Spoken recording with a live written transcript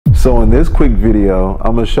So in this quick video,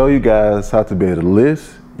 I'm going to show you guys how to be able to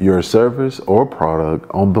list your service or product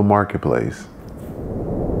on the marketplace.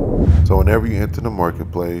 So whenever you enter the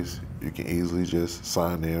marketplace, you can easily just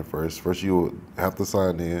sign in first. First, you will have to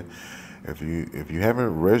sign in. If you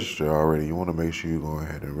haven't registered already, you want to make sure you go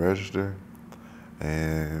ahead and register.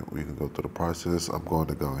 And we can go through the process. I'm going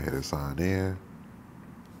to go ahead and sign in.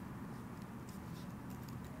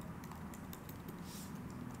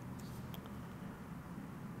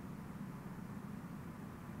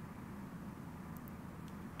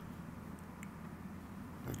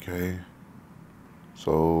 Okay,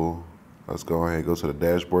 so let's go ahead and go to the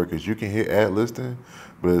dashboard, because you can hit add listing,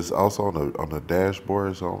 but it's also on the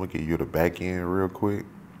dashboard. So I'm gonna give you the back end real quick.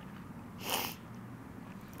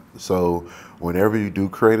 So whenever you do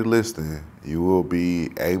create a listing, you will be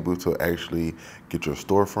able to actually get your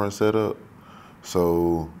storefront set up.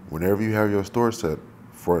 So whenever you have your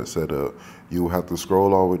storefront set up, you will have to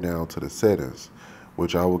scroll all the way down to the settings,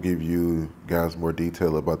 which I will give you guys more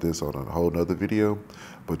detail about this on a whole nother video.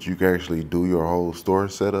 But you can actually do your whole store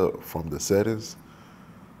setup from the settings,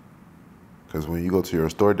 because when you go to your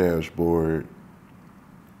store dashboard,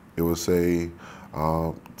 it will say,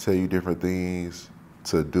 tell you different things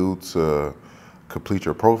to do to complete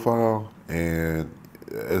your profile, and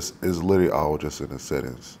it's literally all just in the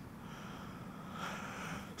settings.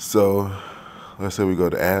 So let's say we go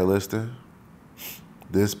to add listing.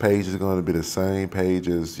 This page is going to be the same page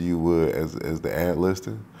as you would as the ad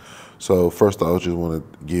listing. So first I just want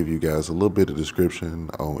to give you guys a little bit of description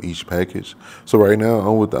on each package. So right now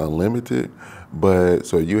I'm with the unlimited, but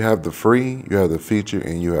so you have the free, you have the feature,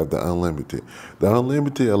 and you have the unlimited. The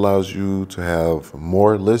unlimited allows you to have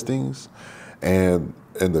more listings, and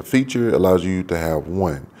the feature allows you to have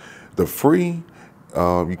one. The free,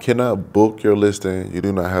 you cannot book your listing. You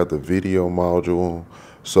do not have the video module.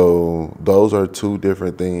 So those are two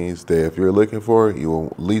different things that if you're looking for, you will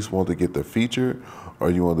at least want to get the feature, or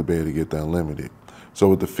you want to be able to get the unlimited. So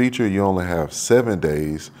with the feature, you only have 7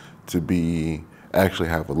 days to actually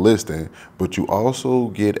have a listing, but you also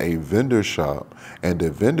get a vendor shop. And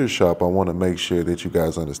the vendor shop, I want to make sure that you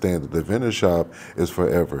guys understand that the vendor shop is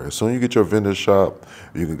forever. As soon as you get your vendor shop,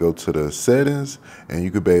 you can go to the settings and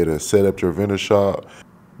you can be able to set up your vendor shop.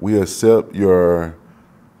 We accept your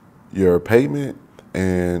payment,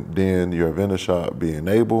 and then your vendor shop be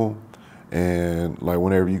enabled. And like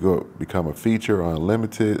whenever you go become a feature or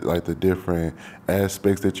unlimited, like the different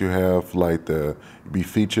aspects that you have, like the be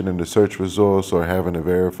featured in the search results or having a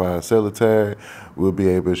verified seller tag, we'll be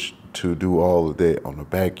able to do all of that on the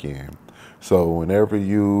back end. So whenever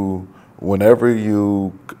you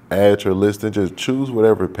add your listing, just choose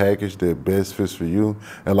whatever package that best fits for you.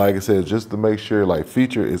 And like I said, just to make sure, like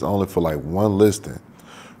feature is only for like one listing.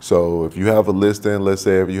 So if you have a listing, let's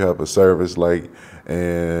say if you have a service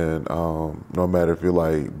and no matter if you're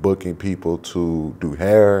like booking people to do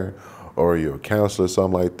hair, or you're a counselor or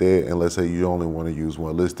something like that, and let's say you only want to use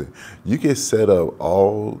one listing, you can set up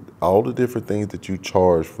all the different things that you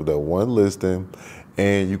charge for that one listing,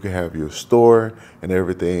 and you can have your store and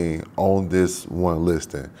everything on this one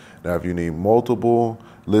listing. Now, if you need multiple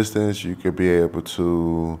listings, you could be able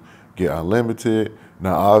to get unlimited.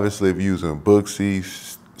 Now, obviously, if you're using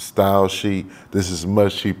Booksy, Style Sheet, this is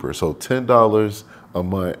much cheaper. So $10 a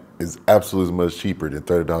month is absolutely much cheaper than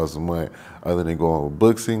 $30 a month, other than going with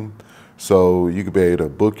Booksy. So you can be able to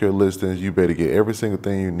book your listings. You better get every single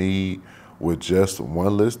thing you need with just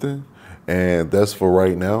one listing, and that's for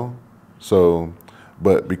right now. So,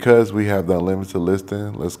 but because we have the unlimited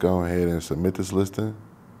listing, let's go ahead and submit this listing.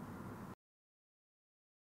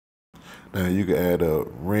 Now you can add a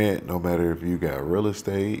rent, no matter if you got real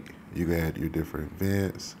estate. You can add your different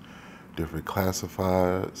events, different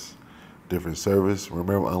classifieds, different service.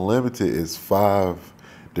 Remember, unlimited is 5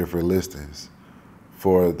 different listings.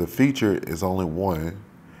 For the feature, it's only 1,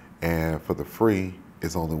 and for the free,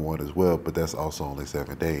 it's only 1 as well, but that's also only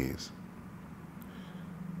 7 days.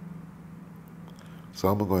 So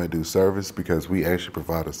I'm going to do service, because we actually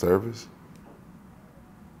provide a service.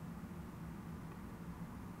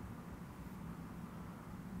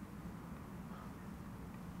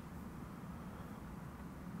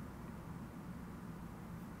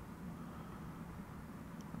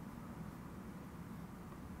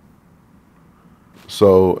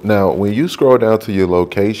 So now when you scroll down to your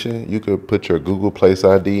location, you could put your Google Place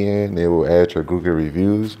ID in, it will add your Google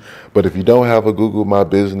reviews. But if you don't have a Google My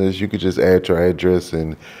Business, you could just add your address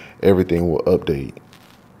and everything will update.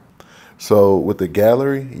 So with the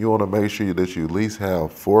gallery, you want to make sure that you at least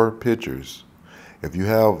have 4 pictures. If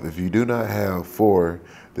you do not have 4,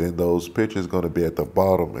 then those pictures are going to be at the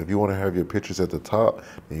bottom. If you want to have your pictures at the top,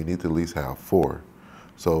 then you need to at least have 4.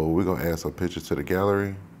 So we're gonna add some pictures to the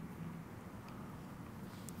gallery.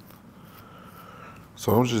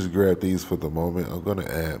 So I'm just grab these for the moment. I'm gonna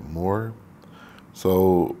add more.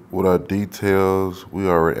 So with our details, we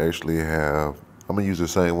already actually have, I'm gonna use the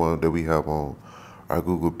same one that we have on our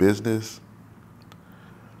Google Business.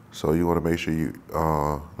 So you wanna make sure you,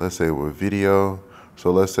 let's say with video.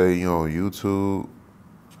 So let's say you're on YouTube.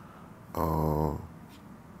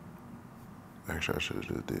 Actually, I should have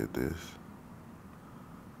just did this.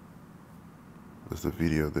 This is the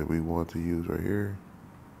video that we want to use right here.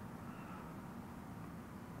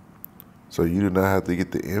 So you do not have to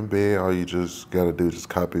get the embed. All you just gotta do is just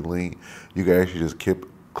copy link. You can actually just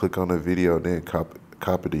click on the video and then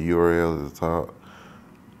copy the URL at the top.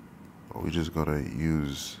 We're just gonna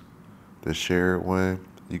use the shared one.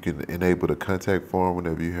 You can enable the contact form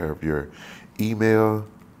whenever you have your email.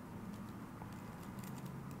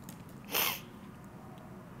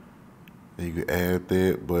 And you can add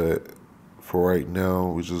that, but for right now,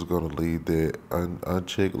 we're just gonna leave that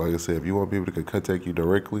unchecked. Like I said, if you want people to contact you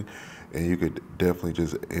directly, and you could definitely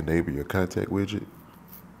just enable your contact widget.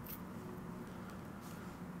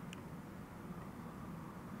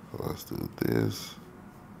 So let's do this.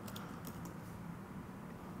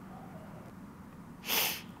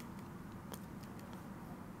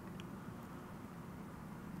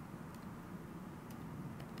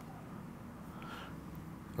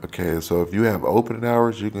 Okay, so if you have opening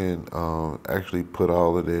hours, you can actually put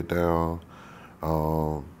all of that down.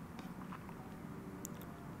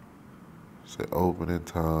 Say opening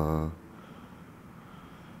time.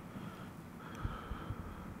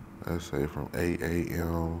 Let's say from 8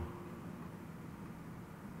 a.m.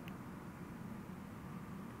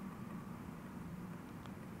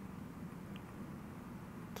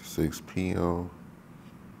 to 6 p.m.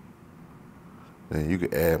 And you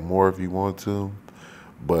can add more if you want to,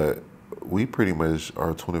 but we pretty much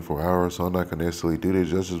are 24 hours, so I'm not gonna necessarily do this.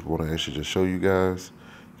 I just want to actually just show you guys,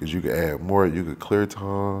 because you can add more. You can clear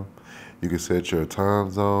time. You can set your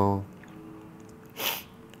time zone.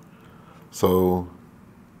 So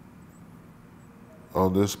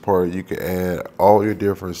on this part, you can add all your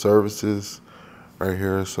different services right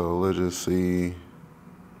here. So let's just see.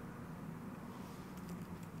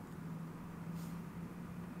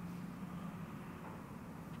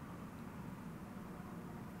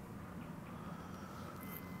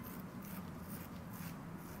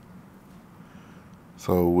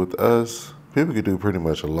 So with us, people can do pretty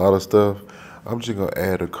much a lot of stuff. I'm just gonna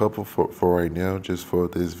add a couple for right now, just for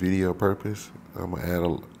this video purpose. I'm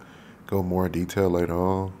gonna go more in detail later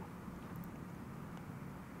on.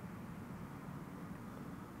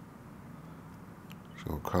 Just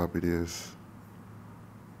gonna copy this.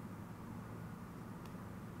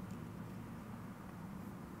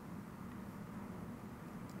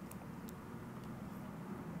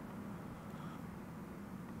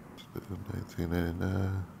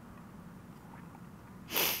 $19.99.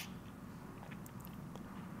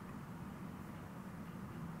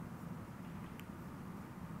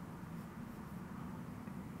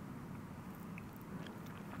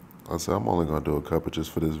 I said I'm only gonna do a couple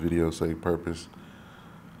just for this video sake purpose.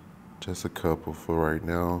 Just a couple for right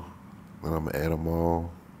now. And I'm gonna add them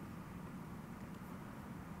all.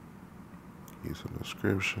 Use some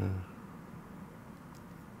description.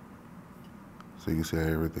 So you can see how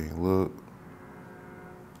everything look.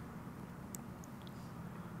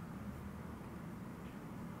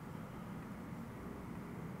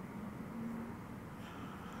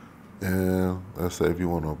 And let's say if you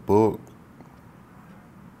want a book,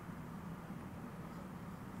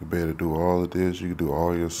 you better do all of this. You can do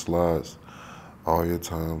all your slots, all your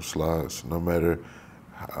time slots, no matter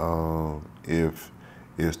if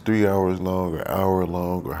it's 3 hours long or hour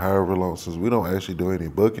long or however long. Since we don't actually do any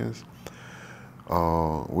bookings,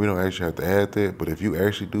 we don't actually have to add that. But if you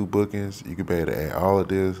actually do bookings, you can be able to add all of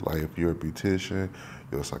this. Like if you're a beautician,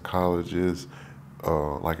 you're a psychologist,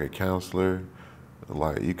 like a counselor,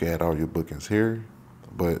 like you can add all your bookings here.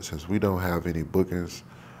 But since we don't have any bookings,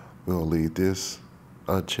 we're gonna leave this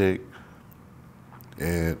unchecked.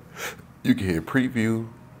 And you can hit preview.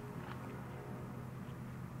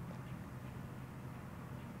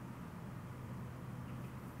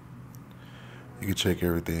 You can check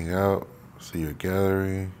everything out, see your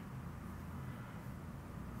gallery,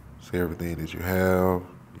 see everything that you have,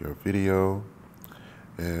 your video.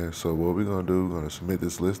 And so what we're gonna do, we're gonna submit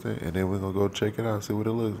this listing, and then we're gonna go check it out, see what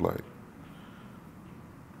it looks like.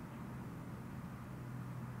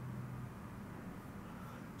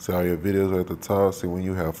 See all your videos are at the top. See when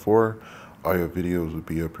you have 4, all your videos will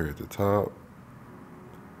be up here at the top.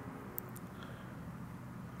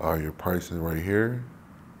 All your pricing right here.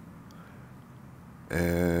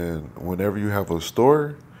 And whenever you have a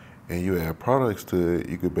store and you add products to it,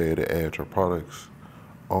 you could be able to add your products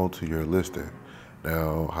onto your listing.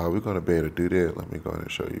 Now, how we're going to be able to do that, let me go ahead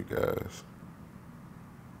and show you guys.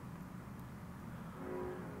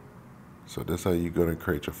 So that's how you're going to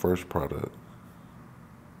create your first product.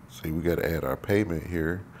 See, we got to add our payment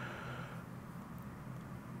here.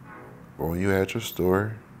 But when you add your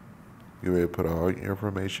store, you're ready to put all your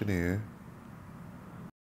information in.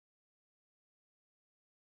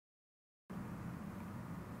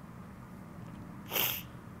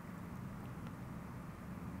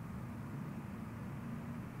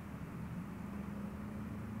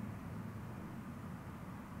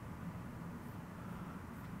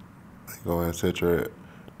 Go ahead and set your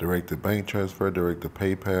direct to bank transfer, direct to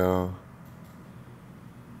PayPal.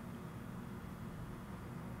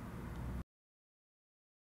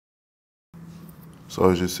 So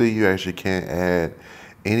as you see, you actually can't add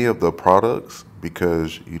any of the products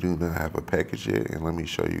because you do not have a package yet. And let me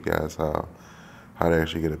show you guys how to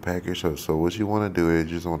actually get a package. So what you want to do is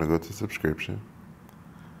you just want to go to subscription.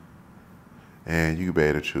 And you can be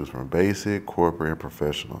able to choose from basic, corporate, and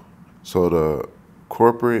professional. So the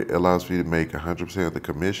corporate allows you to make 100% of the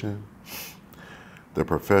commission. The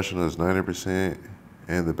professional is 90%,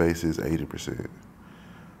 and the basic is 80%.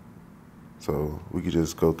 So we could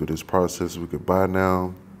just go through this process. We could buy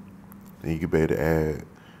now, and you could be able to add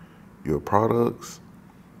your products.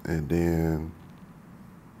 And then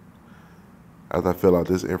as I fill out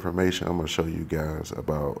this information, I'm going to show you guys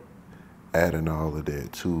about adding all of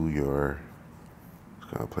that to your,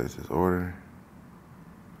 just going to place this order.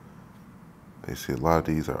 You see a lot of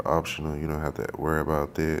these are optional. You don't have to worry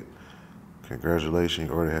about that. Congratulations,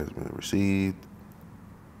 your order has been received.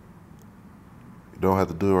 You don't have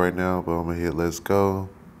to do it right now, but I'm going to hit let's go.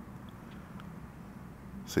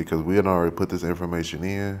 See, because we had already put this information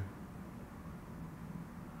in.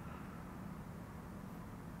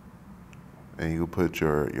 And you put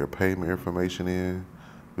your payment information in.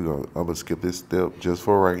 I'm going to skip this step just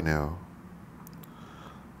for right now.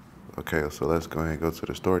 Okay, so let's go ahead and go to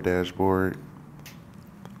the store dashboard.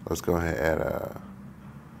 Let's go ahead and add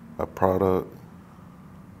a product.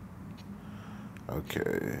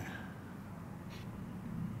 Okay.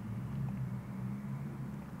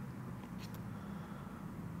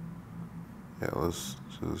 Yeah, let's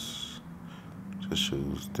just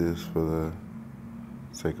choose this for the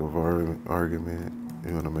sake of argument.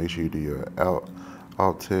 You want to make sure you do your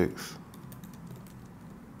alt text.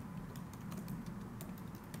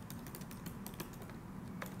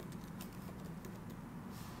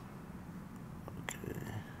 Okay.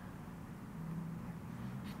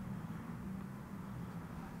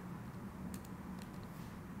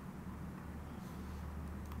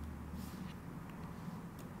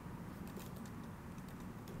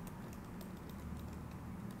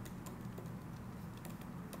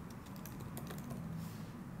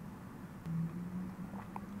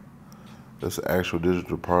 That's an actual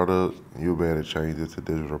digital product. You'll be able to change it to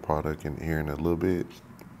digital product in here in a little bit.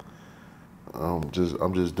 I'm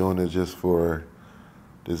just doing it just for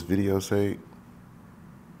this video sake.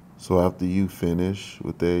 So after you finish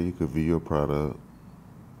with that, you can view your product.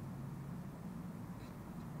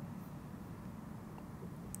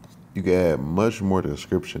 You can add much more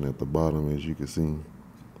description at the bottom, as you can see.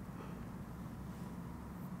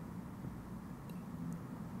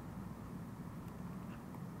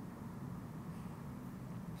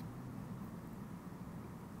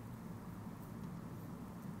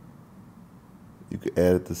 You can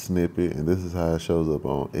add the snippet, and this is how it shows up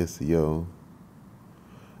on SEO.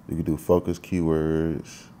 You can do focus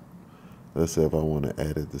keywords. Let's say if I want to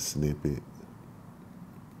add the snippet.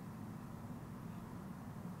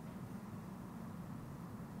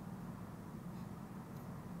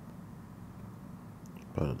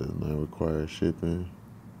 Product does not require shipping.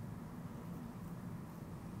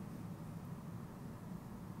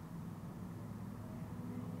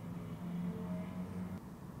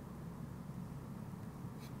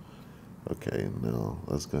 Okay, now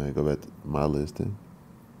let's go ahead and go back to my listing.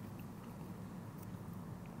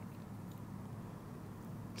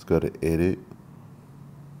 Let's go to edit.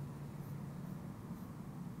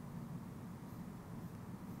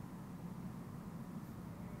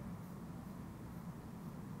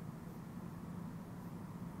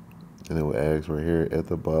 And it will ask right here at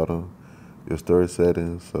the bottom, your store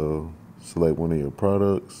settings. So select one of your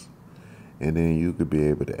products, and then you could be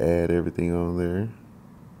able to add everything on there.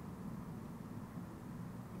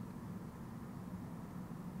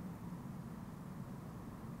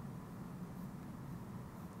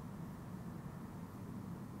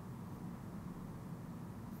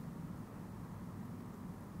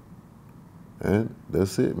 And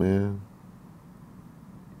that's it, man.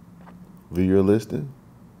 View your listing.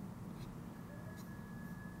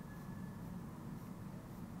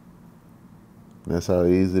 That's how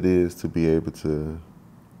easy it is to be able to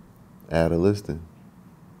add a listing.